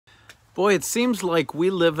Boy, it seems like we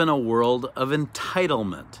live in a world of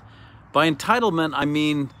entitlement. By entitlement, I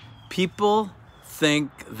mean people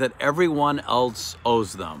think that everyone else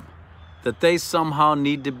owes them, that they somehow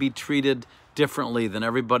need to be treated differently than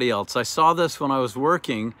everybody else. I saw this when I was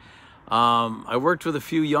working. I worked with a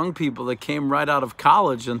few young people that came right out of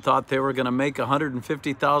college and thought they were going to make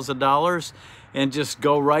 $150,000 and just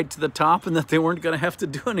go right to the top and that they weren't going to have to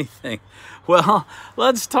do anything. Well,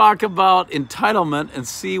 let's talk about entitlement and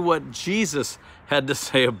see what Jesus had to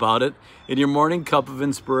say about it in your morning cup of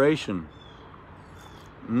inspiration.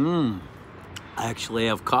 I actually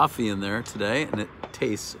have coffee in there today and it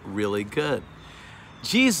tastes really good.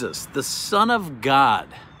 Jesus, the Son of God,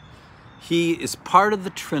 he is part of the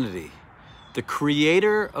Trinity, the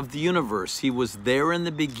creator of the universe. He was there in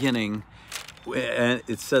the beginning. And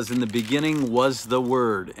it says in the beginning was the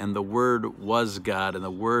Word, and the Word was God, and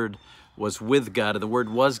the Word was with God, and the Word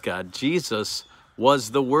was God. Jesus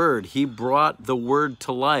was the Word. He brought the Word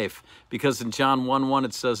to life, because in John 1:1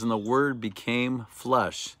 it says, and the Word became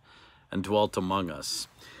flesh and dwelt among us.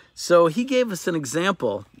 So he gave us an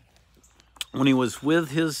example when he was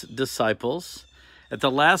with his disciples at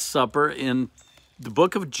the Last Supper in the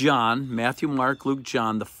book of John, Matthew, Mark, Luke,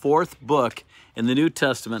 John, the fourth book in the New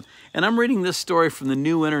Testament. And I'm reading this story from the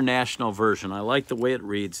New International Version. I like the way it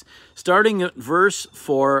reads. Starting at verse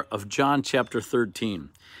 4 of John chapter 13.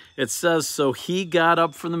 It says, so he got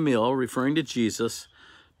up from the meal, referring to Jesus,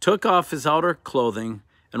 took off his outer clothing,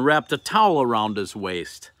 and wrapped a towel around his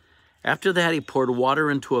waist. After that, he poured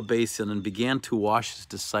water into a basin and began to wash his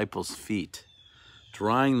disciples' feet,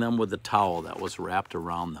 drying them with the towel that was wrapped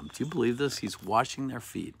around them. Do you believe this? He's washing their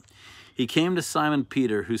feet. He came to Simon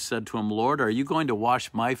Peter, who said to him, Lord, are you going to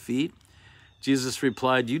wash my feet? Jesus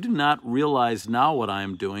replied, you do not realize now what I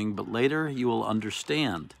am doing, but later you will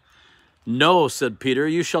understand. No, said Peter,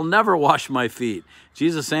 you shall never wash my feet.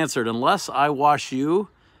 Jesus answered, unless I wash you,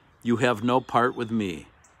 you have no part with me.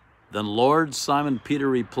 Then Lord, Simon Peter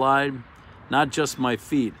replied, not just my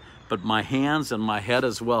feet, but my hands and my head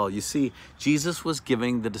as well. You see, Jesus was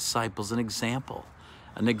giving the disciples an example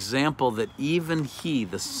that even he,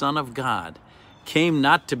 the Son of God, came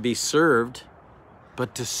not to be served,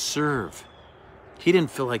 but to serve. He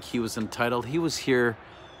didn't feel like he was entitled. He was here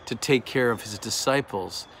to take care of his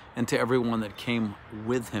disciples and to everyone that came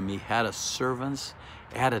with him. He had a servant's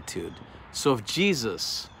attitude. So if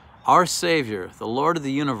Jesus, our Savior, the Lord of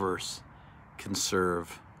the universe, can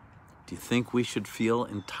serve, do you think we should feel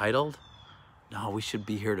entitled? No, we should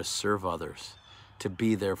be here to serve others, to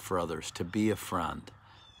be there for others, to be a friend,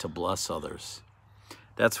 to bless others.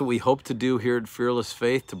 That's what we hope to do here at Fearless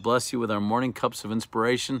Faith, to bless you with our morning cups of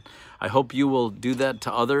inspiration. I hope you will do that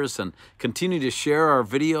to others and continue to share our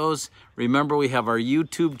videos. Remember, we have our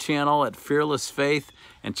YouTube channel at Fearless Faith,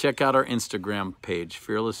 and check out our Instagram page,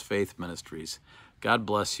 Fearless Faith Ministries. God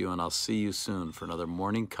bless you, and I'll see you soon for another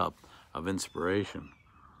morning cup of inspiration.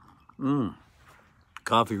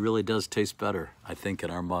 Coffee really does taste better, I think, in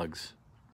our mugs.